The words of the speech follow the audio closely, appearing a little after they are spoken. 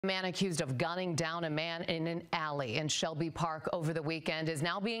A man accused of gunning down a man in an alley in Shelby Park over the weekend is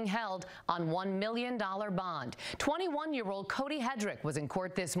now being held on $1 million bond. 21-year-old Cody Hedrick was in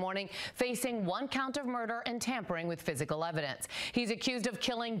court this morning facing 1 count of murder and tampering with physical evidence. He's accused of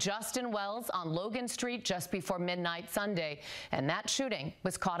killing Justin Wells on Logan Street just before midnight Sunday, and that shooting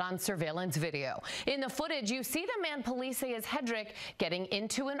was caught on surveillance video. In the footage, you see the man police say is Hedrick getting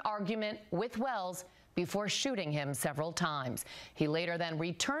into an argument with Wells before shooting him several times. He later then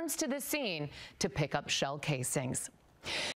returns to the scene to pick up shell casings.